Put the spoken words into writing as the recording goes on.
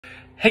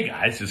Hey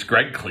guys, it's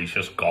Greg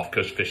Clesius, Gulf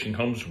Coast Fishing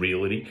Homes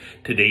Realty.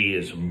 Today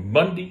is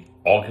Monday,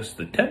 August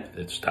the 10th.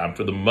 It's time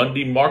for the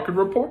Monday Market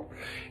Report.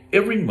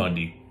 Every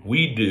Monday,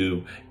 we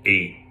do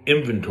a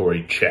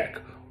inventory check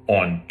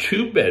on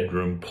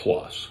 2-bedroom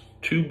plus,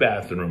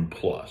 2-bathroom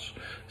plus,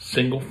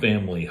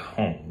 single-family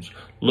homes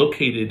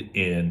located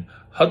in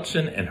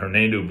Hudson and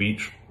Hernando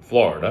Beach,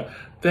 Florida,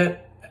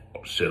 that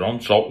sit on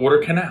saltwater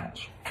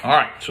canals. All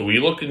right, so we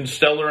look in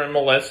stellar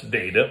MLS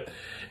data,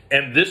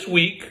 and this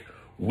week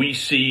we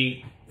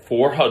see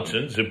for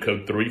Hudson, zip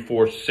code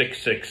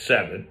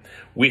 34667,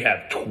 we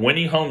have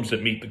 20 homes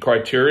that meet the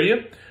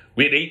criteria.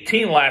 We had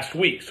 18 last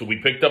week, so we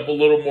picked up a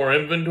little more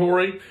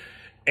inventory,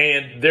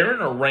 and they're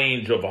in a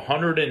range of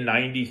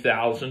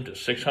 190,000 to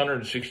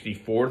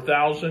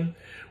 664,000.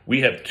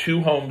 We have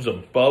 2 homes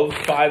above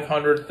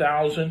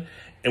 500,000,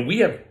 and we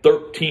have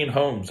 13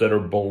 homes that are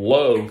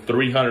below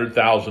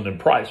 300,000 in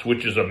price,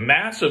 which is a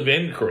massive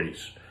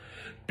increase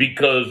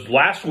because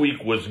last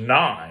week was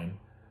 9.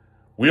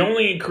 We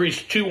only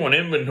increased 2 on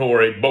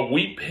inventory, but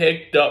we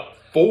picked up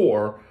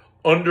 4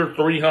 under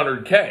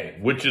 300K,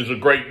 which is a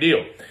great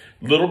deal.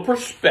 Little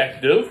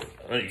perspective,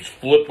 let's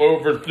flip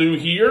over through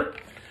here.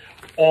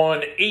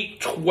 On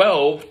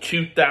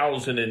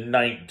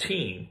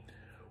 8/12/2019,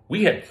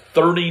 we had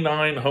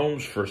 39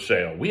 homes for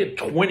sale. We had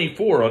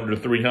 24 under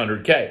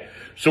 300K.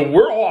 So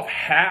we're off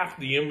half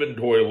the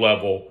inventory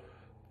level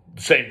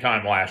the same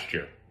time last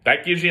year.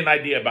 That gives you an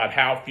idea about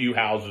how few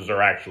houses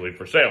are actually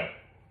for sale.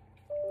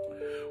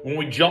 When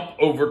we jump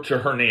over to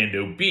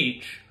Hernando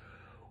Beach,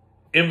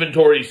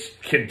 inventories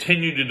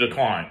continue to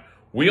decline.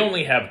 We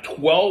only have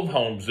 12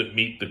 homes that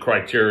meet the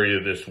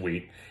criteria this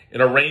week in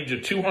a range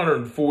of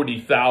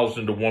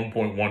 240,000 to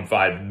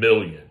 1.15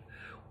 million.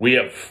 We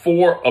have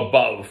 4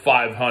 above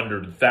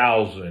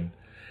 500,000,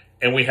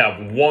 and we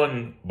have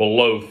 1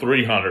 below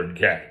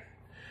 300K.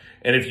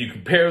 And if you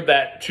compare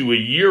that to a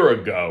year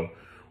ago,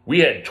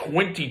 we had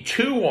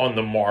 22 on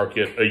the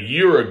market a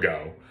year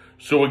ago.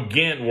 So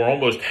again, we're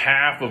almost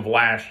half of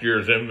last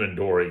year's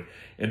inventory,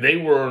 and they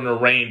were in a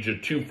range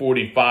of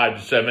 245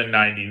 to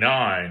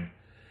 799,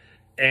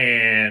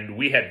 and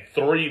we had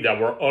 3 that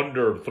were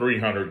under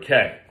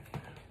 300K.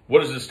 What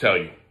does this tell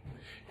you?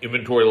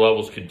 Inventory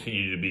levels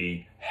continue to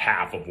be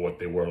half of what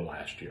they were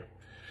last year.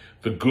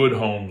 The good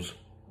homes,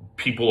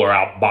 people are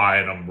out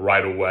buying them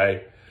right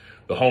away.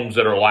 The homes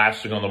that are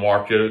lasting on the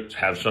market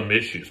have some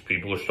issues.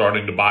 People are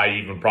starting to buy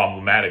even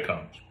problematic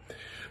homes.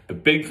 The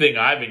big thing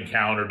I've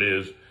encountered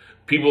is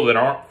people that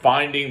aren't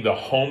finding the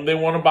home they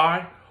want to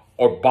buy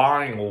are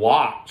buying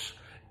lots.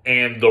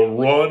 And the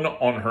run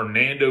on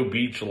Hernando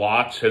Beach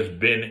lots has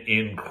been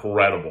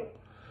incredible.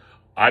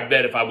 I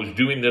bet if I was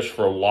doing this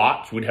for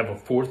lots, we'd have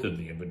 1/4 of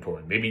the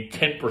inventory, maybe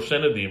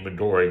 10% of the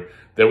inventory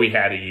that we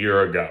had a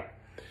year ago.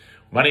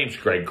 My name's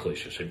Greg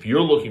Clesius. If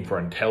you're looking for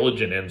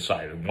intelligent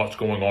insight on what's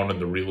going on in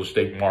the real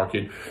estate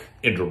market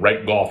in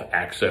direct Gulf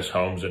access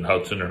homes in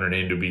Hudson and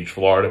Hernando Beach,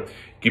 Florida,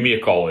 give me a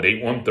call at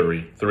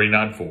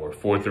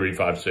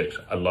 813-394-4356.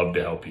 I'd love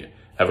to help you.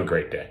 Have a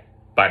great day.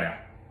 Bye now.